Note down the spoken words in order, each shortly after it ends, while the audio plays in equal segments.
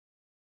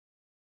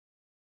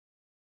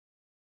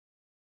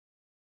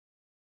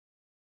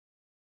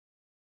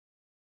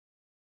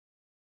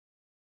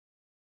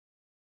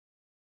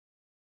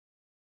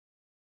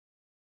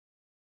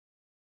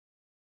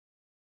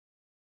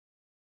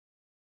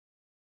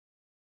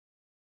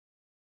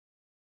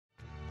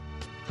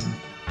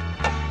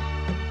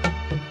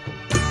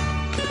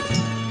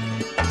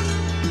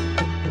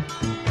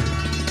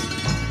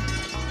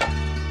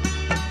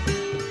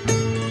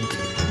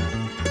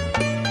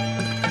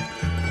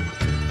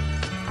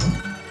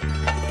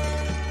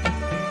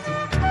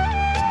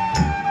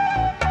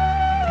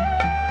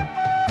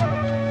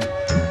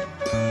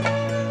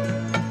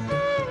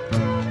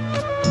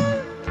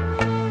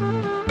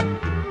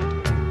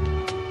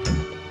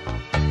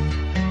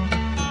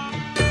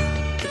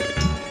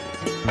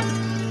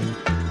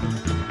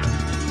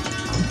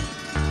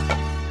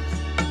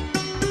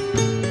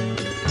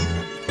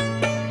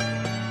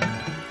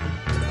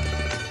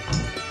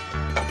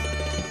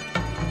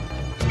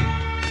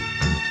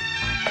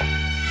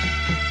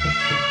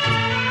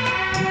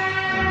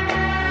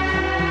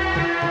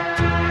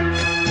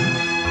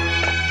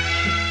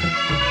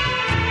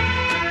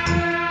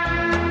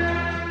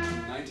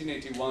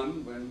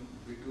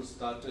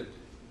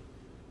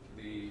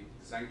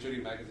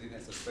Sanctuary magazine, I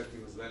suspect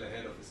he was well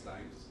ahead of his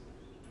times.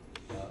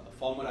 A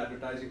former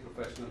advertising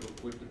professional who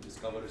quit to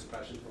discover his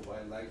passion for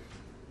wildlife.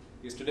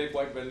 He is today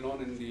quite well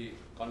known in the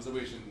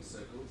conservation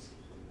circles,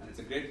 and it's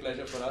a great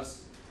pleasure for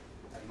us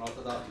at an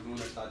author afternoon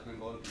at Taj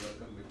Bengal to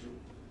welcome Bittu.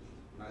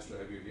 Nice to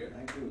have you here.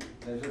 Thank you.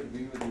 Pleasure to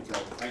be with you,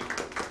 Gaurav. Thank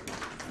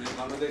you. In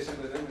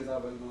conversation with him is our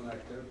well-known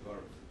actor,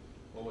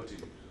 Gaurav. Over to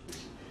you.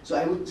 So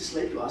I would just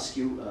like to ask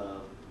you,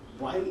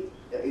 why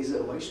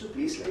should a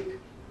place like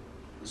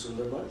the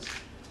Sundarbans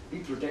be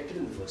protected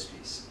in the first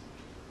place?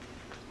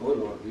 Oh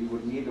Lord, we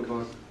would need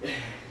about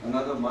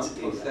another month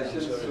for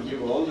sessions to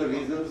give all the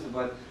reasons,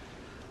 but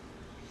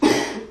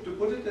to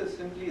put it as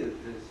simply as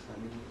this, I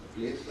mean, a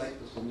place like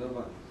the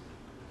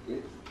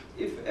Sundarbans,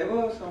 if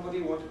ever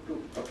somebody wanted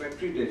to, a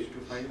petri dish to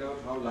find out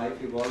how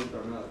life evolved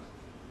on Earth,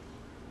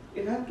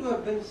 it had to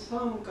have been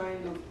some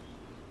kind of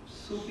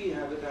soupy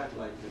habitat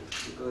like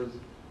this, because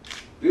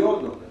we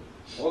all know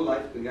that all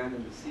life began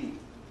in the sea.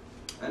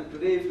 And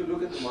today, if you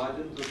look at the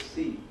margins of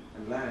sea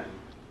and land,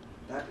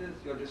 that is,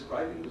 you're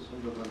describing the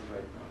Sundarbans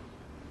right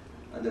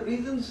now. And the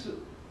reasons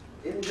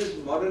in this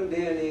modern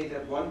day and age,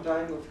 at one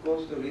time, of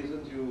course, the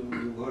reasons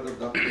you've heard of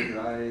Dr.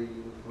 Rai,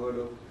 you've heard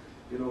of,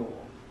 you know,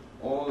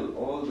 all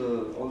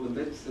the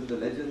myths and the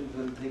legends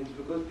and things,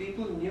 because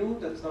people knew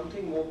that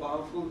something more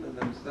powerful than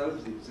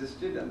themselves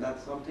existed, and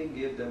that something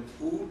gave them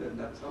food, and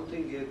that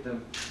something gave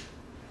them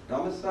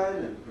domicile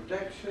and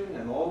protection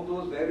and all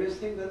those various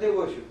things, and they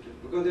worshipped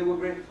it because they were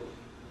grateful.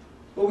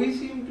 But we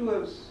seem to,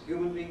 as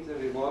human beings,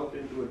 have evolved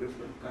into a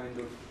different kind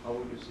of, how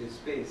would you say,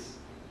 space.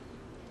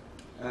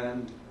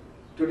 And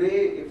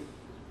today, if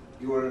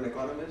you are an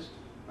economist,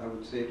 I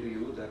would say to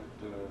you that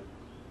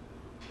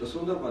the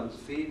Sundarbans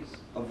feeds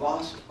a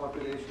vast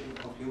population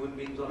of human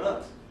beings on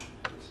Earth.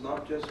 It's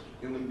not just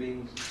human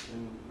beings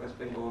in West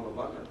Bengal or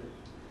Bangladesh.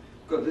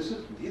 Because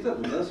these are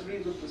the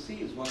nurseries of the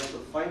seas, one of the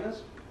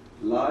finest,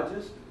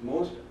 largest,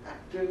 most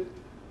active,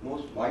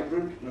 most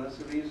vibrant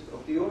nurseries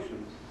of the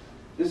oceans.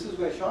 This is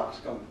where sharks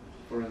come,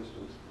 for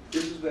instance.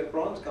 This is where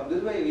prawns come. This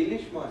is where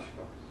Ilish marsh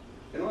comes.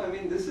 You know, I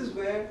mean, this is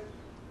where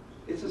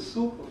it's a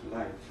soup of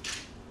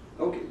life.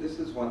 Okay, this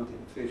is one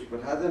thing, fish.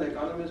 But has an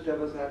economist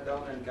ever sat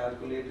down and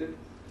calculated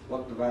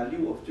what the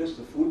value of just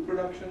the food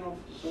production of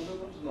the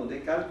Sundarbans? No, they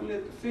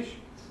calculate the fish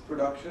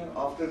production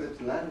after its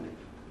landing.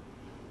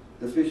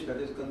 The fish that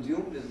is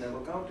consumed is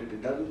never counted.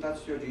 It doesn't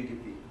touch your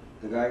GDP.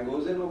 The guy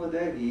goes in over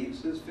there, he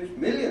eats his fish.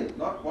 Millions,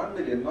 not 1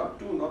 million, not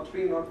 2, not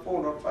 3, not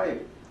 4, not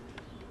 5.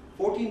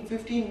 14,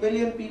 15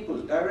 million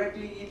people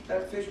directly eat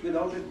that fish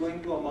without it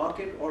going to a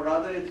market, or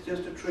rather it's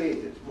just a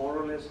trade. It's more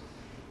or less.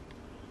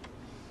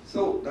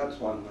 So that's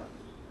one matter.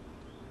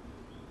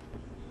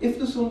 If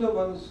the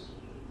Sundarbans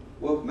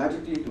were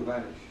magically to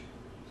vanish,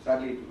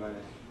 sadly to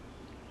vanish,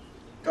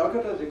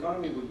 Kolkata's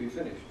economy would be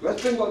finished.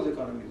 West Bengal's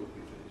economy would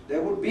be finished.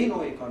 There would be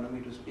no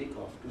economy to speak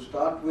of. To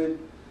start with,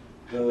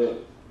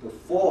 the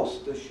force,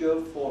 the sheer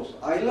force.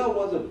 Ayla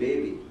was a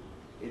baby.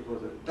 It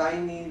was a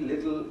tiny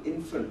little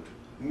infant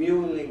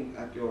mewling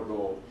at your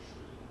door.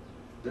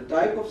 The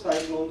type of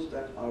cyclones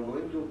that are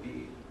going to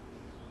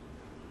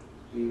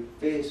be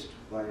faced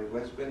by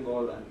West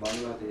Bengal and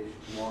Bangladesh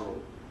tomorrow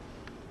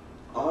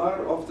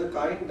are of the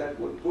kind that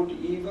would put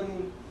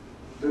even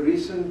the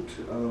recent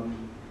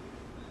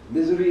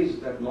miseries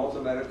that North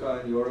America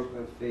and Europe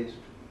have faced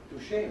to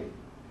shame.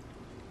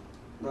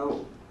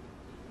 Now,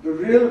 the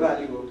real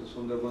value of the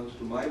Sundarbans,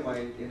 to my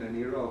mind, in an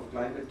era of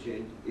climate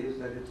change, is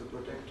that it's a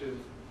protective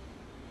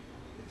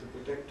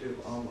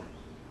armor.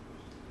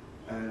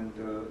 And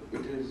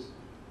it is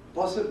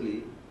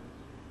possibly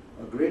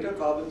a greater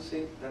carbon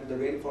sink than the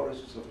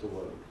rainforests of the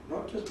world.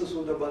 Not just the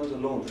Sundarbans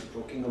alone,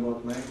 I'm talking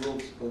about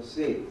mangroves per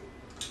se.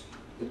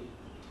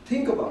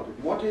 Think about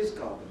it. What is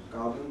carbon?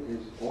 Carbon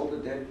is all the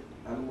dead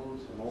animals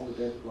and all the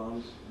dead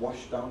plants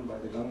washed down by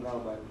the Ganga,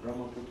 by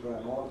Brahmaputra,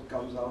 and all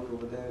comes out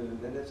over there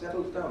and then it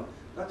settles down.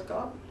 That's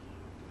carbon.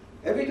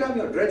 Every time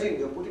you're dredging,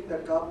 you're putting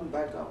that carbon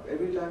back up.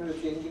 Every time you're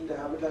changing the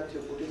habitats,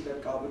 you're putting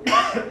that carbon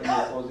back up and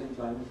you're causing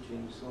climate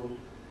change. So,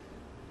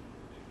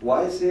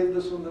 why save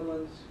the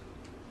Sundarbans?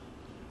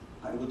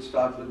 I would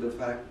start with the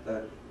fact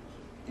that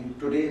in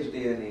today's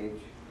day and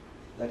age,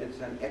 that it's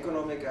an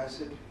economic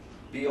asset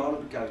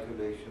beyond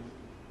calculation.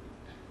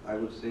 I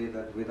would say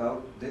that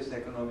without this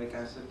economic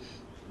asset,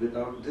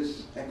 without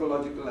this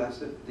ecological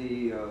asset,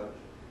 the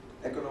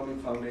economic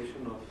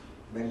foundation of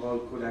Bengal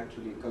could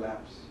actually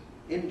collapse.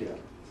 India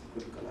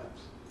could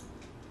collapse.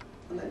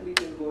 And then we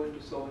can go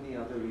into so many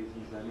other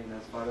reasons. I mean,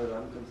 as far as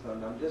I'm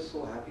concerned, I'm just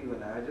so happy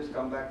when I just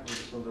come back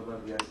from the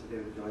Sundarban yesterday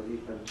with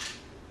Joydeep, and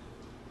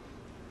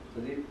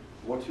Pradeep,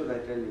 what should I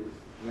tell you?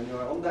 When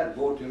you're on that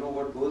boat, you know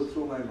what goes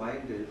through my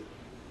mind is,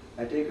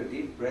 I take a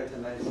deep breath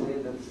and I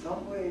say that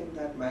somewhere in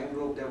that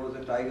mangrove there was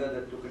a tiger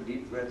that took a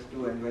deep breath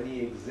too, and when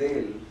he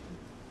exhaled,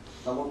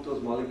 some of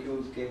those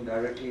molecules came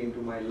directly into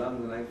my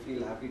lungs and I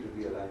feel happy to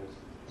be alive.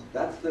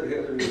 That's the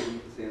real reason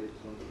to say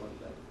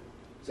Sundarban life.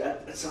 So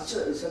at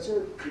such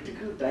a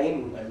critical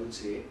time, I would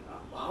say,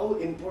 how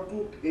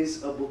important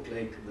is a book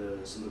like the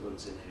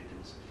Sundarban's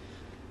Inheritance?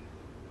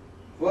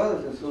 Well,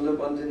 the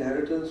Sundarban's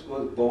Inheritance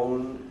was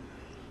born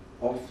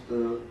of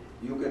the,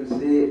 you can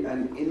say,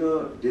 an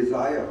inner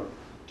desire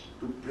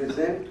to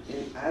present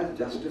in as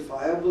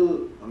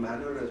justifiable a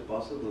manner as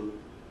possible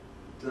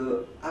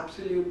the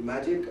absolute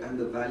magic and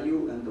the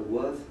value and the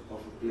worth of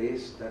a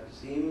place that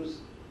seems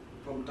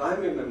from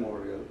time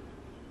immemorial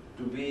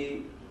to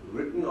be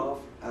written off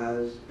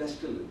as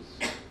pestilence.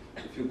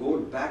 If you go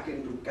back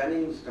into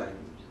Canning's time,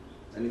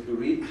 and if you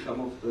read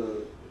some of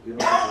the,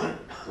 the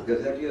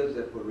gazetteers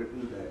that were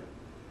written there,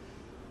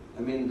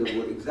 I mean,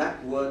 the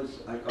exact words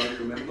I can't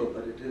remember,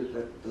 but it is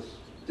that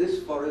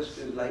this forest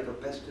is like a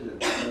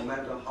pestilence. No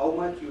matter how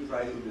much you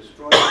try to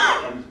destroy it,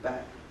 it comes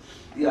back.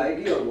 The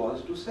idea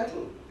was to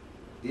settle.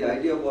 The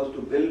idea was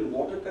to build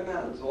water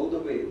canals all the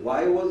way.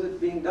 Why was it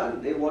being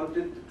done? They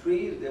wanted the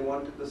trees, they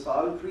wanted the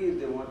sal trees,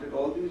 they wanted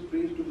all these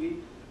trees to be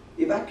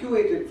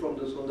evacuated from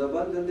the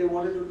Sundarbans, and they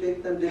wanted to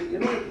take them.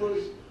 It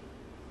was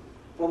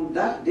from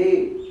that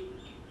day,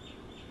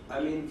 I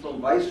mean,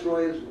 from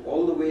viceroys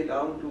all the way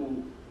down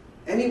to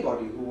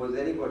anybody who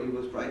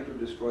was trying to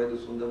destroy the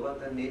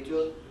Sundarbans, and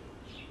nature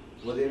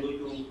was able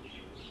to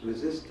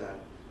resist that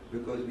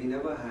because we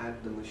never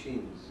had the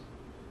machines.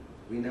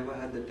 We never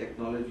had the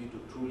technology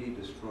to truly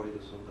destroy the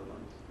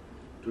Sundarbans.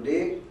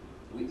 Today,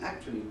 we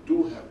actually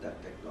do have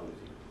that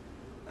technology,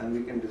 and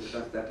we can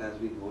discuss that as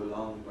we go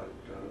along. But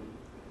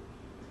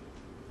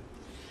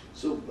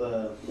so,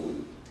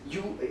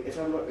 you, if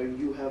I'm not,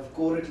 you have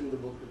co-written the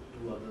book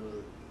with two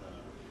other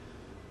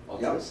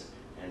authors,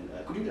 and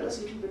could you tell us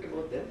a little bit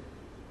about them?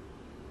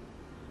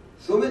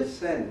 Sumit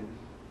Sen,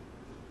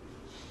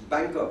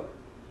 banker.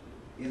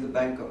 He's a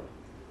banker,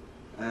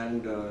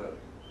 and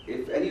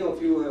if any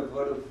of you have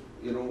heard of,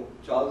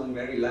 Charles and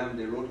Mary Lamb,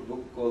 they wrote a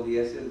book called The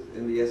Essays.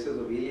 In the Essays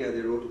of Elia,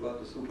 they wrote about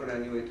the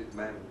superannuated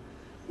man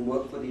who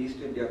worked for the East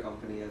India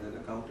Company as an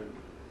accountant.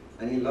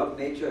 And he loved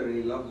nature and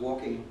he loved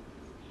walking.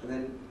 And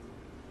then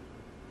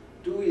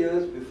 2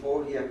 years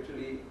before he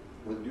actually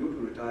was due to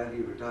retire,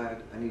 he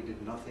retired and he did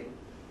nothing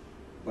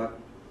but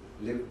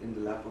live in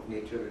the lap of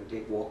nature and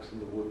take walks in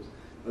the woods.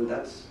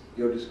 Well,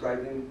 you're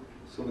describing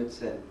Sumit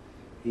Sen.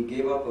 He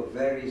gave up a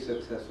very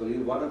successful, he's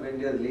one of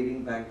India's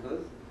leading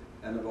bankers,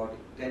 and about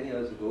 10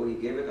 years ago he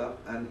gave it up,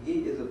 and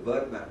he is a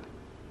birdman.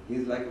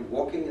 He's like a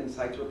walking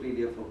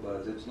encyclopedia for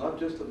birds. It's not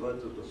just the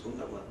birds of the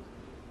Sundarbans.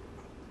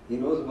 He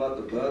knows about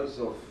the birds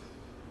of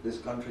this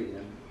country,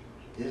 and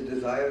his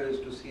desire is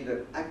to see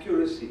that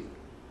accuracy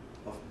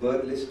of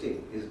bird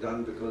listing is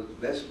done, because the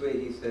best way,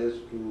 he says,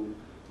 to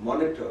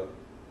monitor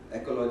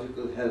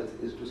ecological health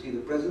is to see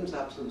the presence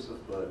absence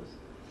of birds.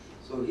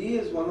 So he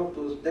is one of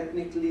those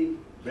technically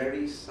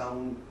very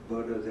sound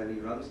birders, and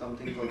he runs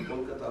something called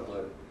Kolkata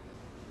Bird.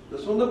 The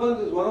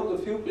Sundarbans is one of the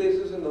few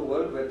places in the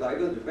world where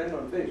tigers depend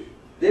on fish.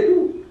 They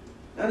do.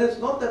 And it's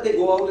not that they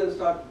go out and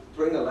start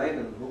throwing a line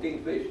and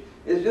hooking fish.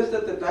 It's just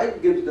that the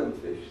tide gives them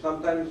fish.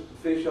 Sometimes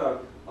fish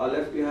are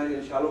left behind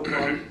in shallow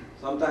ponds.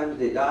 Sometimes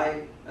they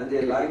die and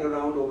they're lying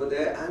around over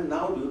there. And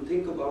now you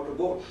think about a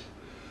boat.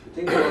 You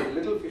think about a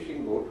little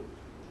fishing boat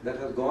that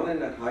has gone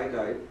in at high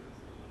tide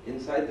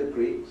inside the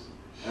creeks,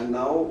 and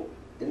now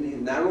in these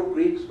narrow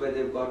creeks where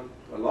they've got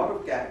a lot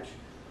of catch,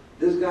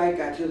 this guy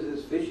catches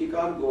his fish. He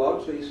can't go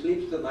out, so he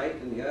sleeps the night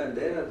in here, and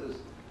there is this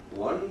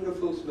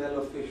wonderful smell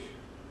of fish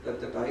that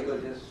the tiger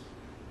just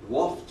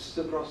wafts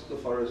across the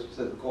forests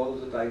and calls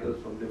the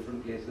tigers from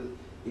different places.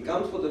 He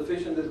comes for the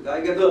fish, and this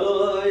guy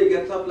he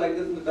gets up like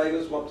this, and the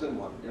tiger swats him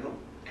one,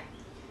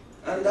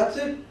 And that's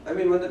it. I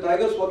mean, when the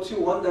tiger swats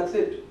you one, that's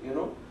it,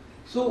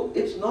 So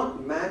it's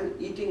not man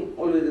eating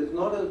always. It's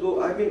not as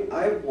though, I mean,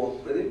 I've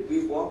walked with it.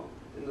 We've walked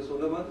in the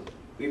Sundarbans.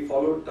 We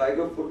followed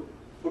tiger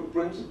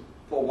footprints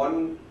for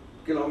 1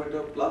 kilometer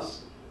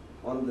plus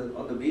on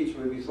the beach,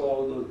 where we saw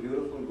all those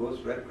beautiful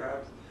ghost red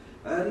crabs.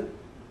 And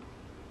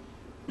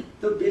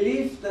the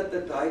belief that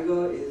the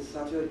tiger is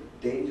such a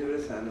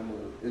dangerous animal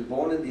is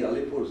born in the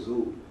Alipur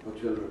Zoo for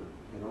children,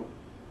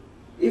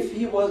 If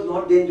he was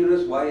not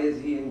dangerous, why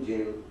is he in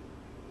jail?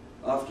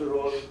 After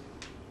all,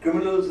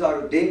 criminals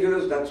are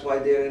dangerous, that's why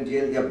they're in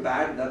jail. They're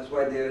bad, that's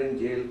why they're in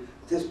jail.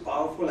 This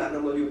powerful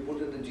animal you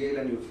put in the jail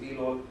and you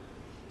feel all.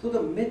 So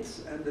the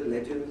myths and the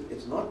legends,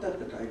 it's not that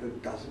the tiger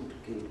doesn't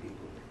kill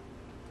people.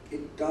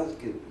 It does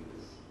kill people.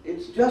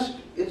 It's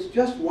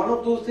just one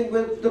of those things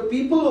where the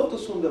people of the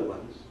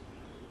Sundarbans,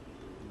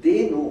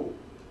 they know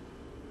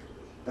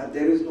that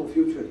there is no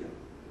future here.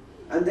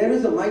 And there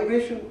is a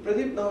migration.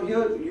 Pradeep, now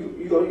here,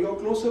 you're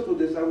closer to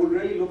this. I would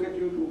really look at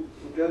you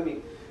to tell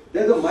me.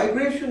 There's a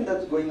migration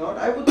that's going on.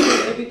 I would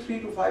say maybe 3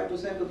 to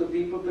 5% of the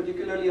people,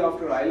 particularly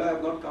after Ayla,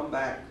 have not come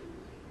back.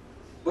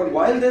 But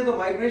while there's a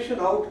migration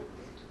out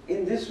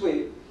in this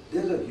way,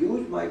 there's a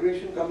huge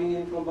migration coming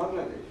in from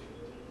Bangladesh.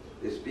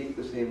 They speak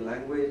the same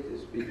language,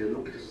 they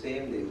look the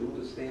same, they do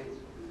the same.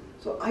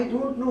 So I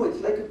don't know, it's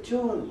like a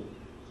churn.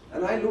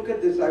 And I look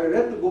at this, I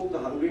read the book, The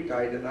Hungry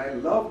Tide, and I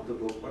loved the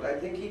book, but I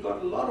think he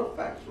got a lot of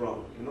facts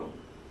wrong,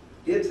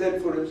 He had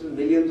said, for instance,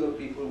 millions of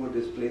people were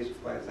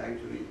displaced by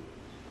Sanctuary.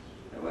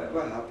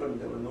 Whatever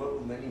happened, there were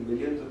not many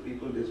millions of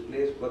people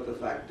displaced, but the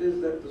fact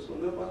is that the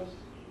Sundarbans,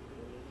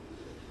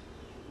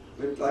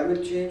 with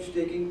climate change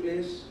taking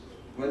place,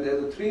 when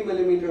there's a 3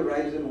 millimeter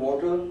rise in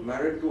water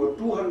married to a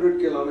 200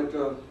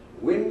 kilometer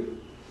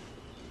wind,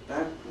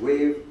 that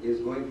wave is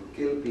going to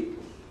kill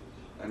people.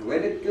 And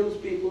when it kills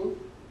people,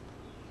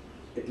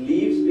 it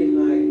leaves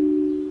behind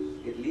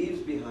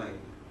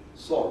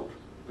salt,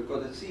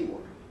 because it's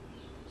seawater.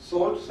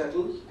 Salt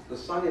settles, the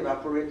sun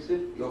evaporates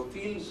it, your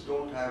fields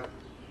don't have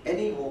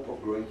any hope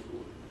of growing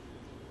food.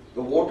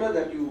 The water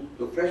that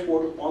the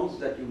freshwater ponds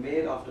that you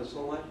made after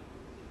so much,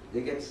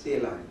 they get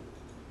saline.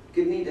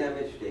 Kidney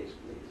damage takes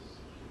place.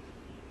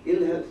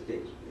 Ill health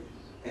takes place.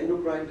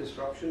 Endocrine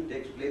disruption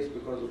takes place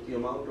because of the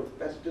amount of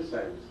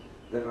pesticides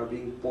that are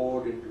being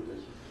poured into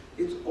this.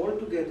 It's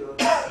altogether,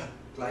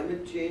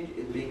 climate change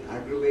is being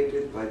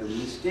aggravated by the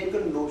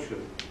mistaken notion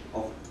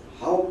of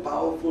how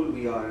powerful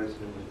we are as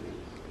human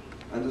beings.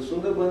 And the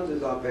Sundarbans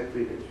is our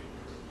petri dish.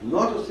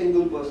 Not a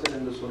single person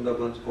in the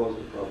Sundarbans caused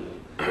the problem,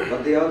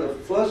 but they are the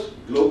first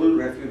global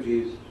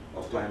refugees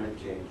of climate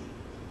change.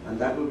 And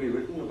that will be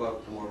written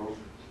about tomorrow.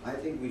 I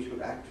think we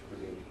should act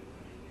today.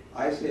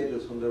 I say the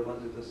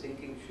Sundarbans is a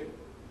sinking ship.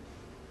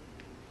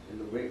 In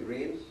the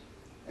rains,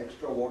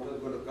 extra water is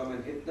going to come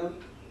and hit them.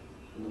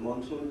 In the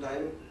monsoon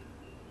time,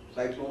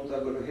 cyclones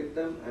are going to hit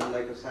them, and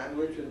like a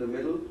sandwich in the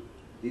middle,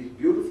 these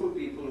beautiful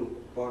people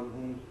upon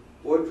whom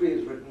poetry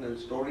is written and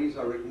stories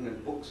are written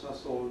and books are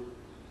sold,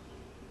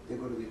 they're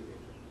going to be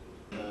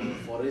there.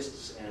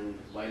 Forests and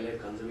wildlife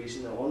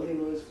conservation, all they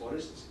know is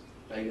forests,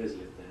 tigers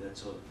live there,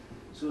 that's all.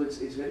 So it's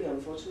very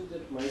unfortunate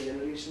that my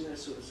generation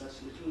has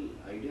such little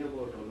idea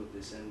about all of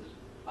this, and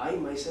I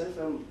myself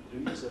am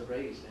really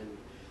surprised and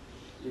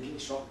little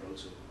shocked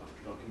also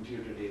after talking to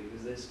you today,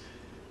 because there's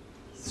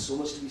so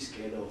much to be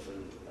scared of.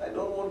 And I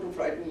don't want to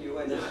frighten you,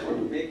 I just want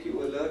to make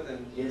you alert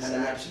and yes,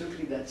 and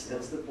absolutely, that's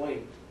the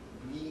point.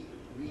 We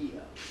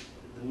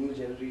the new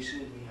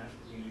generation,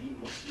 we really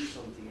must do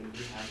something, and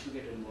we have to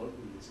get involved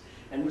in this.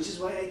 And which is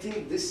why I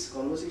think this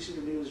conversation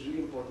today was really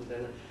important,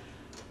 and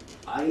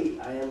I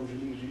am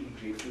really, really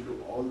grateful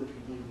to all the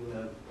people who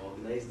have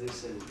organized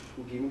this and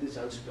who gave me the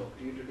chance to talk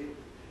to you today.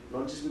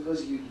 Not just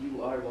because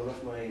you are one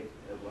of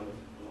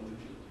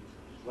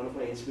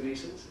my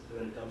inspirations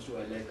when it comes to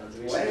wildlife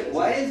conservation.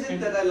 Why is it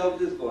that I love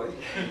this boy?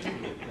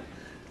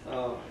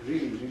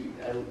 Really,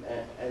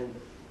 and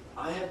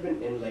I have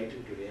been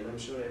enlightened today, and I'm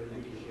sure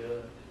everybody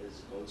here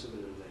has also been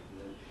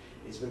enlightened. And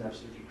it's been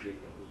absolutely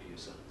great talking to you,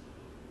 sir.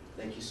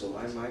 Thank you so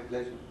much. My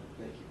pleasure.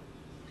 Thank you.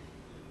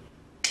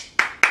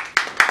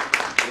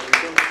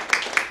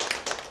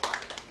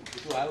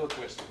 Bittu, I have a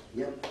question.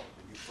 Yep.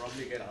 You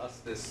probably get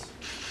asked this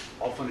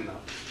often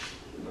enough,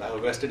 but I have a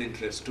vested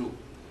interest too.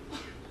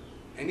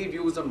 Any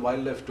views on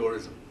wildlife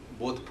tourism,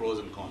 both pros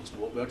and cons?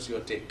 What's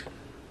your take?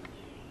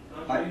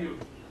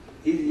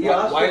 He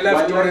asked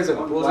wildlife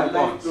tourism, pros and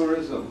cons.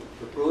 Tourism,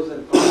 the pros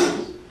and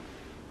cons.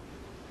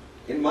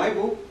 In my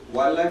book,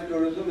 wildlife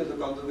tourism is a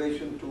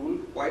conservation tool,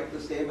 quite the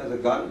same as a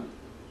gun,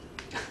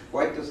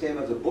 quite the same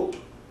as a book.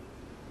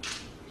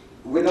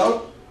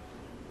 Without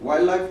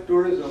wildlife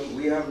tourism,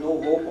 we have no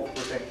hope of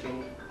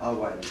protecting our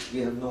wildlife.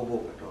 We have no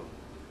hope at all.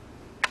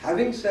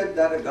 Having said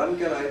that, a gun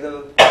can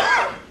either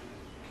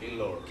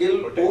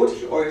kill,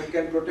 poach, or it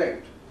can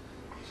protect.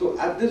 So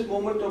at this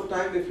moment of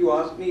time, if you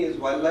ask me, is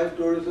wildlife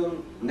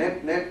tourism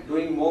net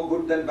doing more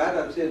good than bad?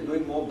 I'd say it's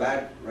doing more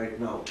bad right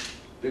now.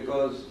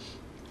 Because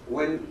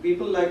when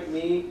people like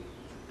me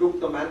took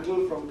the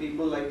mantle from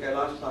people like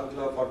Kailash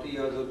Sankla 40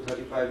 years or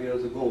 35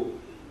 years ago,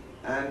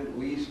 and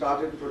we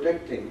started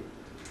protecting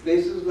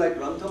places like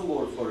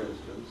Ranthambore, for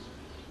instance.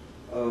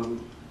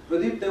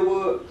 Pradeep, they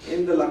were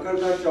in the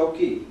Lakarda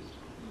Chowki.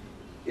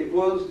 It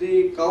was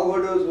the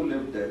cowherders who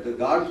lived there. The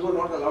guards were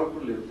not allowed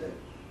to live there.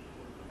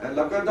 And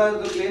Lakarda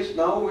is the place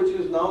now which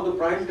is now the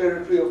prime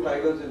territory of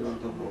tigers in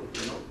Ranthambore,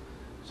 you know.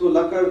 So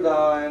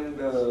Lakarda and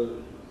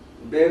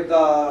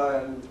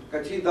Berda and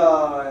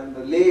Kachida and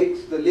the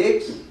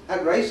lakes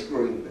had rice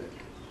growing there.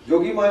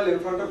 Jogimal, in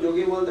front of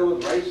Jogimal, there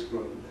was rice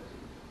growing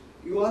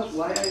there. You ask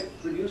why I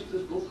produced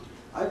this book?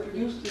 I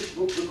produced this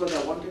book because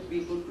I wanted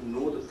people to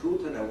know the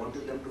truth, and I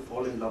wanted them to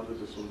fall in love with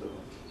the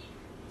Sundarban.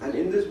 And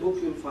in this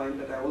book you'll find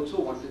that I also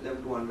wanted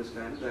them to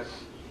understand that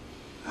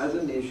as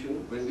a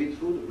nation, when we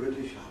threw the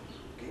British out,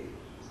 okay,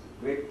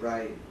 great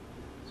pride,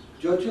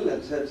 Churchill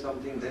had said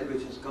something then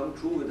which has come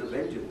true with a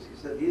vengeance.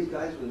 He said these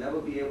guys will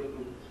never be able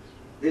to,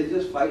 they'll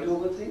just fight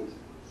over things,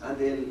 and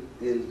they'll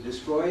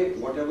destroy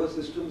whatever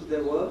systems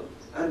there were,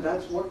 and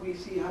that's what we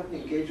see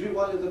happening.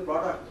 Kejriwal is a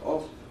product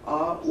of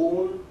our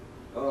own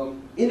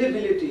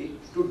inability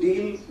to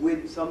deal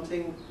with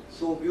something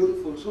so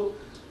beautiful. So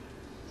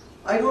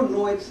I don't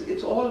know,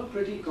 it's all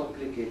pretty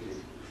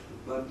complicated,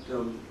 but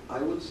I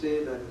would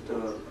say that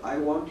I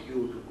want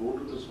you to go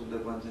to the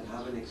Sundarbans and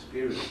have an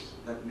experience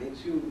that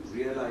makes you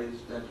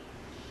realize that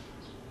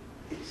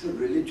it's a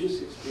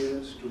religious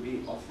experience to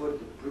be offered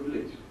the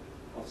privilege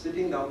of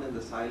sitting down in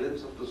the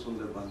silence of the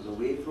Sundarbans,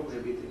 away from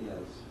everything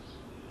else,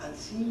 and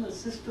seeing a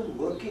system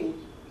working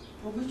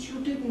for which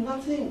you did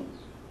nothing.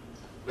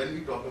 When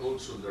we talk about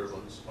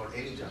Sundarbans, or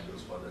any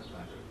jungles for that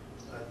matter,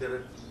 there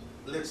are,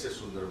 let's say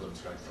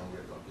Sundarbans right now we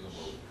are talking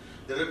about,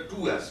 there are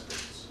two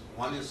aspects.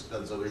 One is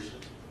conservation,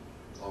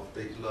 of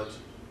the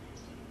ecology,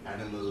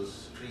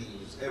 animals,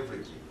 trees,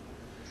 everything.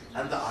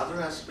 And the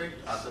other aspect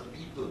are the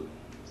people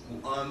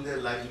who earn their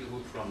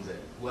livelihood from there,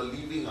 who are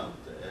living out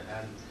there,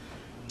 and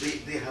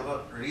they have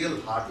a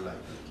real hard life.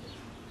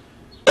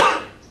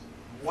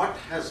 What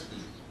has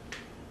been,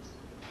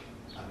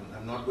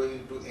 I'm not going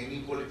into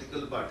any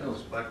political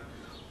parties, but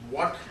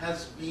what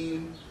has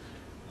been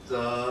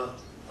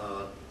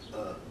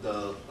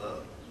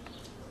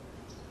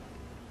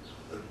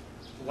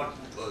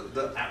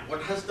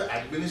what has the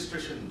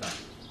administration done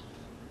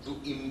to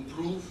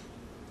improve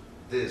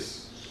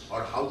this,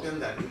 or how can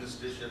the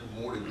administration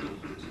more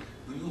improve this?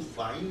 Do you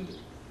find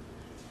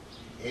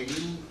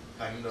any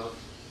kind of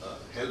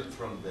help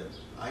from them?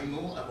 I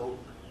know about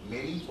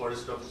many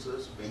forest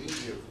officers, many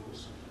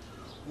DFOs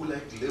who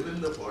live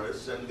in the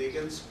forests and they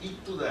can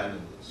speak to the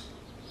animals.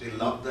 They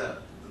love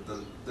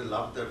they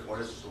love their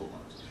forest so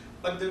much.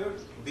 But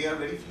they are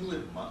very few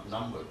in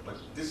number. But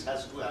this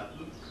has to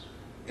happen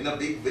in a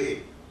big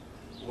way.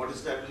 What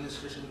is the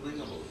administration doing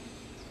about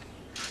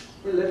it?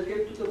 Well, let's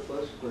get to the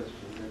first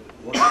question.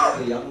 What about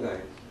the young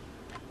guys?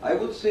 I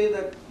would say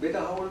that, Beta,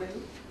 how old are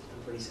you?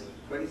 I'm 27.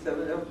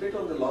 27, I'm a bit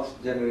on the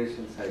lost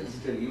generation side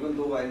still, even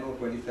though I know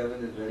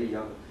 27 is very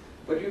young.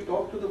 But you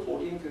talk to the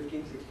 14,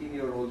 15,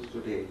 16-year-olds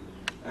today,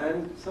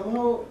 and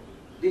somehow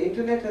the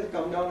internet has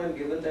come down and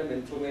given them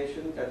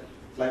information that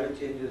climate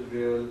change is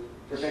real,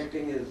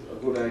 protecting is a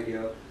good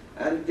idea,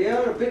 and they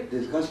are a bit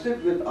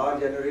disgusted with our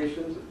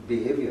generation's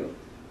behavior.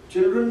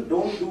 Children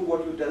don't do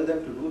what you tell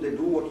them to do, they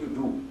do what you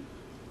do.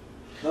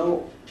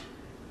 Now,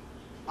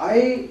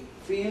 I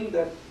feel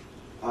that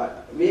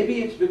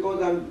maybe it's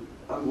because I'm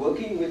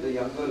working with a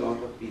younger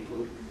lot of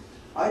people.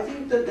 I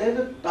think that there's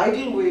a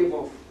tidal wave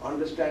of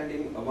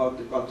understanding about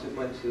the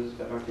consequences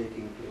that are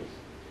taking place.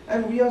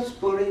 And we are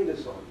spurring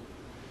this on.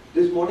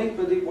 This morning,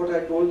 Pradeep, what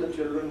I told the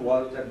children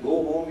was that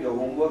go home, your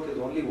homework is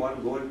only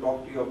one, go and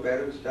talk to your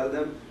parents, tell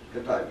them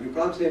the tiger. You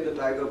can't save the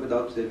tiger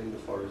without saving the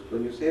forest.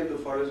 When you save the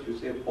forest, you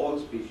save all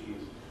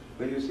species.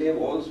 When you save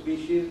all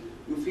species,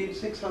 you feed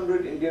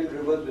 600 Indian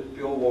rivers with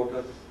pure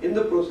water. In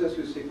the process,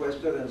 you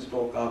sequester and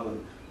store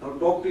carbon. Now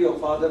talk to your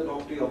father,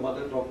 talk to your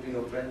mother, talk to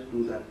your friends,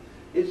 do that.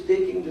 It's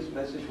taking this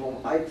message home.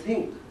 I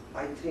think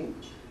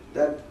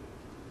that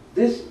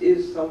this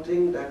is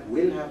something that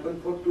will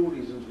happen for two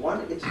reasons.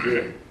 One, it's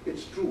there,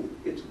 it's true,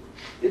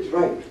 it's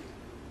right.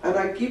 And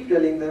I keep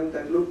telling them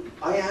that, look,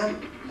 I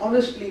am,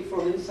 honestly,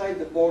 from inside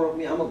the core of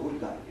me, I'm a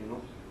good guy, you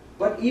know.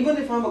 But even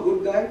if I'm a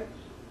good guy,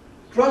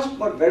 trust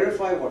but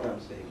verify what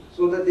I'm saying,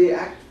 so that they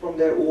act from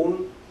their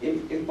own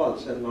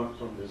impulse and not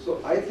from this.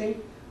 So I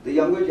think the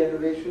younger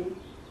generation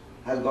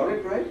has got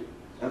it right,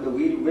 and the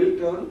wheel will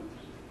turn.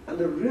 And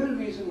the real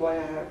reason why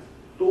I have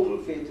total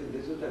faith in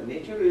this is that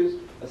nature is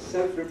a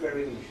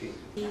self-repairing machine.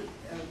 The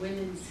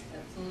women's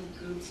affluent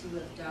groups who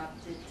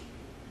adopted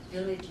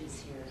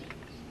villages here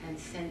and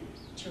sent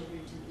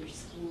children to their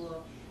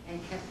school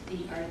and kept the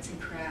arts and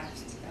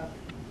crafts of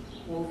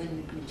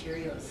woven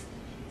materials,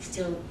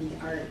 still the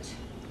art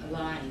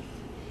alive.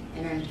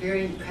 And I'm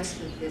very impressed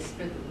with this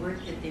for the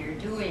work that they're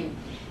doing.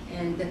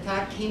 And the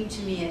thought came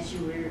to me as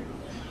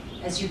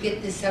you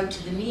get this out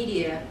to the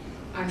media,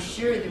 I'm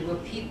sure there will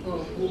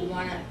people who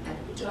want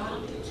to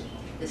adopt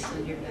the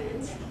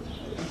Sundarbans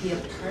and be a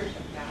part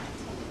of that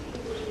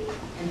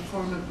and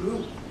form a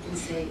group and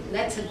say,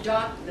 let's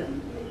adopt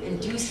them and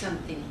do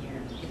something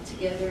here. Get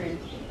together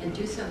and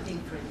do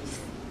something for these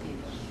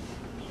people.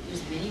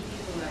 There's many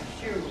people I'm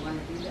sure who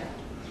want to do that.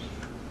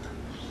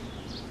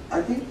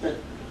 I think that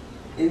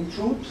in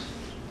truth,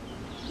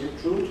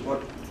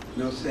 what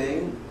you're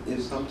saying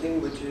is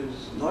something which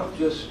is not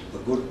just a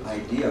good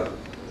idea,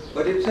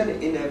 but it's an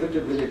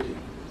inevitability.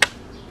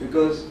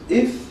 Because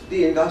if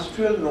the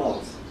industrial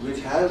north,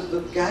 which has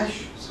the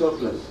cash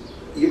surplus,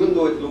 even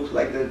though it looks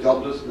like there's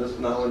joblessness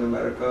now in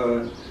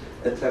America,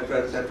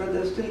 etc.,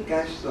 there's still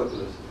cash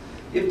surplus.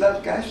 If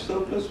that cash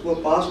surplus were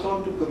passed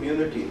on to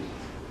communities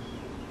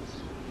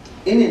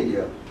in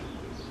India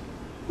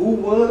who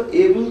were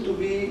able to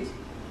be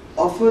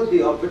offered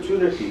the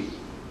opportunity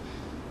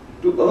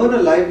to earn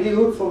a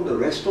livelihood from the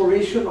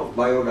restoration of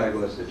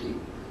biodiversity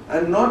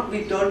and not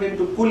be turned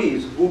into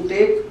coolies who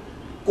take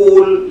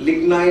coal,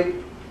 lignite,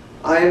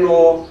 iron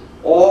ore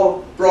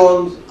or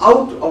prawns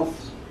out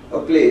of a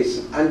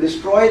place and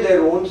destroy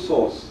their own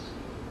source.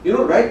 You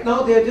know, right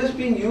now they are just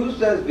being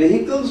used as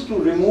vehicles to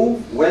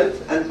remove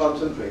wealth and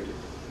concentrate it.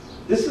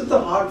 This is the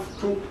hard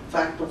truth,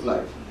 fact of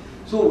life.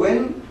 So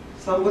when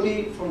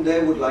somebody from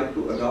there would like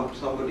to adopt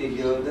somebody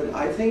here, then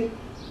I think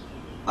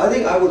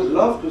I would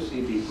love to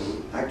see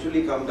people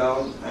actually come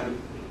down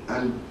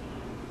and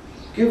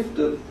give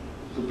the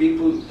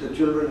people, the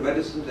children,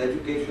 medicines,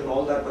 education,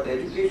 all that, but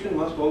education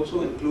must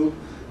also include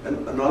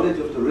a knowledge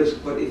of the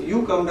risk. But if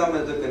you come down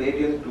as a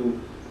Canadian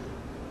to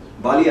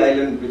Bali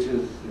Island, which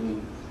is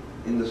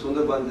in the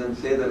Sundarbans, and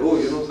say that, oh,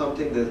 you know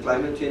something, there's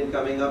climate change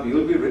coming up,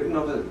 you'll be written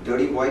off as a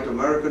dirty white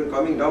American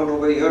coming down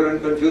over here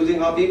and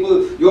confusing our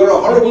people, you're a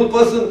horrible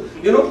person,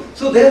 you know.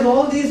 So there's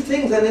all these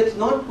things, and it's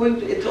not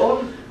going to, it's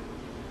all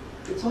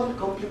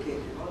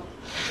complicated.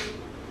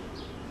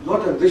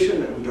 not a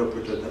vision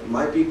interpreter that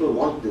my people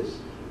want this.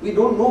 We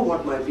don't know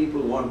what my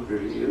people want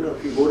really. You know,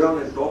 if you go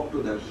down and talk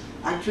to them,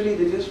 actually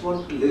they just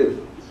want to live.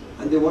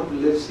 And they want to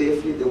live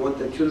safely, they want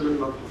their children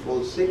not to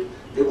fall sick,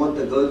 they want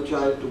the girl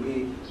child to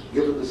be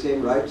given the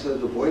same rights as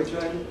the boy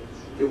child,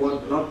 they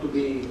want not to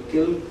be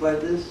killed by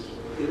this,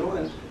 you know,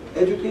 and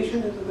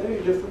education is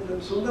very different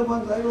than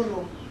Sundarbans, I don't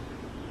know.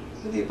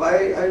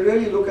 I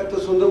really look at the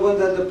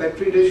Sundarbans as the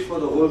petri dish for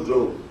the whole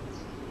globe.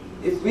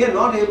 If we are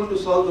not able to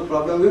solve the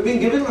problem, we've been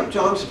given a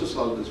chance to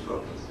solve this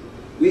problem.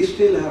 We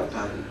still have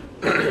time.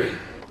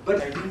 But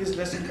sighting is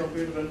less in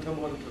compared to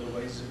Ranthambore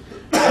otherwise.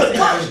 That's the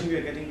impression we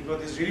are getting, because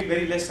there's really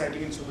very less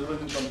sighting in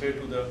Sundarban compared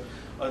to the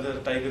other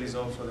tiger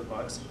reserves or the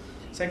parks.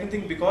 Second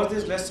thing, because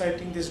there's less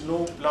sighting, there's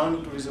no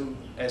plant tourism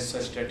as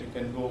such that you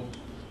can go,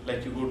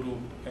 like you go to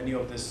any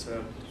of this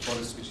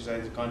forest, which is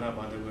either Kana,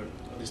 Bandhavgarh,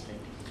 or this thing.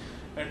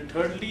 And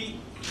thirdly,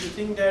 you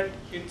think that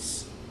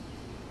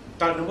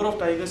the number of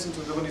tigers in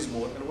Sundarban is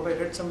more. And what I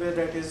read somewhere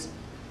that is,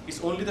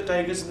 it's only the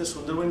tigers in the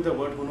Sundarban in the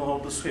world who know how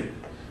to swim.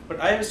 But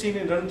I have seen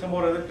in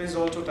Ranthambore or other places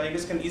also,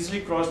 tigers can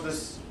easily cross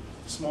this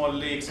small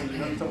lakes, and in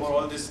Ranthambore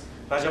all this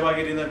Rajabag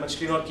area and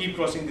Machli or keep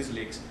crossing these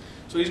lakes.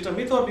 So is it a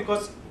myth, or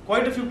because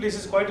quite a few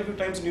places, quite a few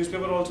times in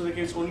newspaper also the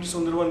case only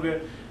Sundarban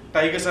where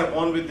tigers are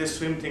born with this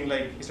swim thing,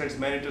 like he said it's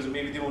manators,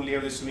 maybe they only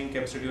have this swimming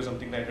capacity or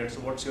something like that. So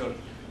what's your...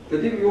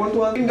 Pradeep, you want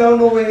to ask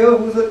down over here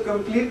who's a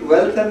complete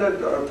wealth and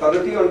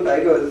authority on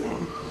tigers?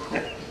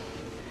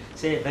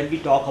 Say, when we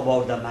talk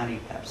about the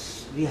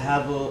man-eaters, we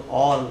have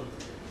all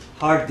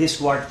heard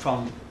this word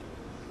from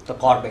the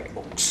Corbett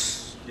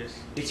books, Yes.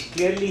 which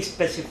clearly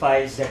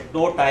specifies that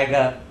no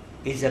tiger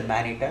is a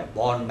man-eater,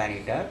 born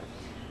man-eater,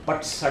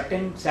 but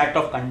certain set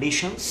of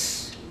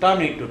conditions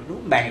turn it into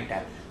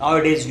man-eater.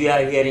 Nowadays we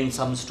are hearing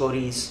some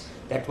stories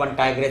that one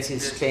tigress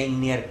is staying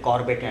near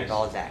Corbett and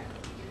all that.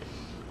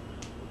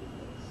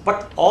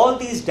 But all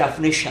these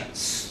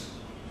definitions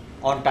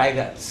on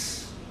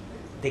tigers,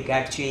 they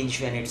get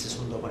changed when it's a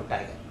Sundarban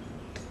tiger.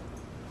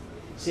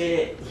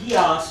 Say, he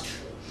asked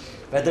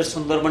whether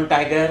Sundarban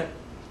tiger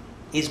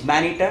is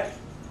man-eater.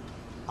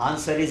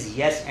 Answer is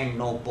yes and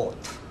no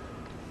both.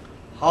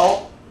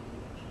 How?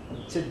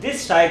 So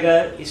this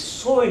tiger is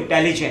so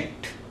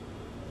intelligent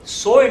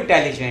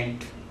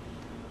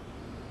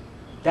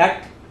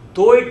that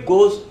though it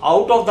goes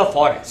out of the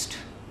forest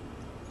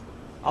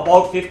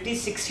about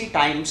 50-60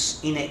 times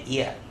in a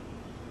year,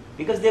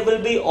 because there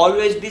will be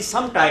always be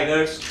some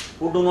tigers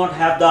who do not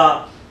have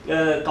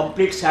the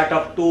complete set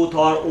of tooth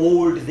or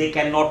old, they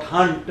cannot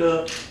hunt.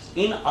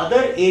 In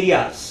other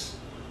areas,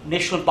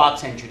 national park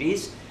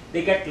sanctuaries,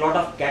 they get lot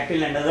of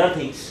cattle and other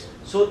things.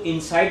 So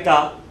inside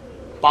the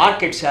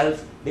park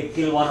itself, they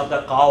kill one of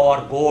the cow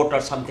or goat or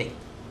something,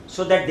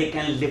 so that they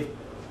can live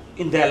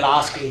in their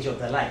last age of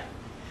their life.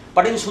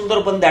 But in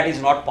Sundarban that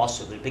is not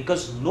possible,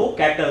 because no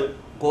cattle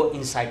go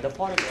inside the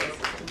forest.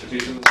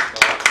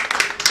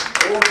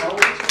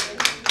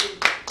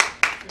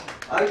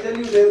 I tell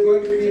you, there's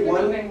going to be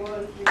one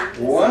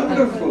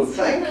wonderful,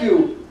 thank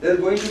you. There's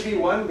going to be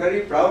one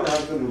very proud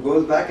husband who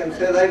goes back and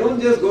says, I don't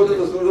just go to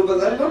the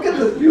Sundarban, I look at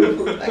this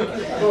beautiful. Thank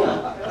you so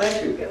much.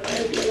 Thank you.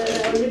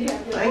 Thank you.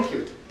 Thank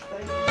you.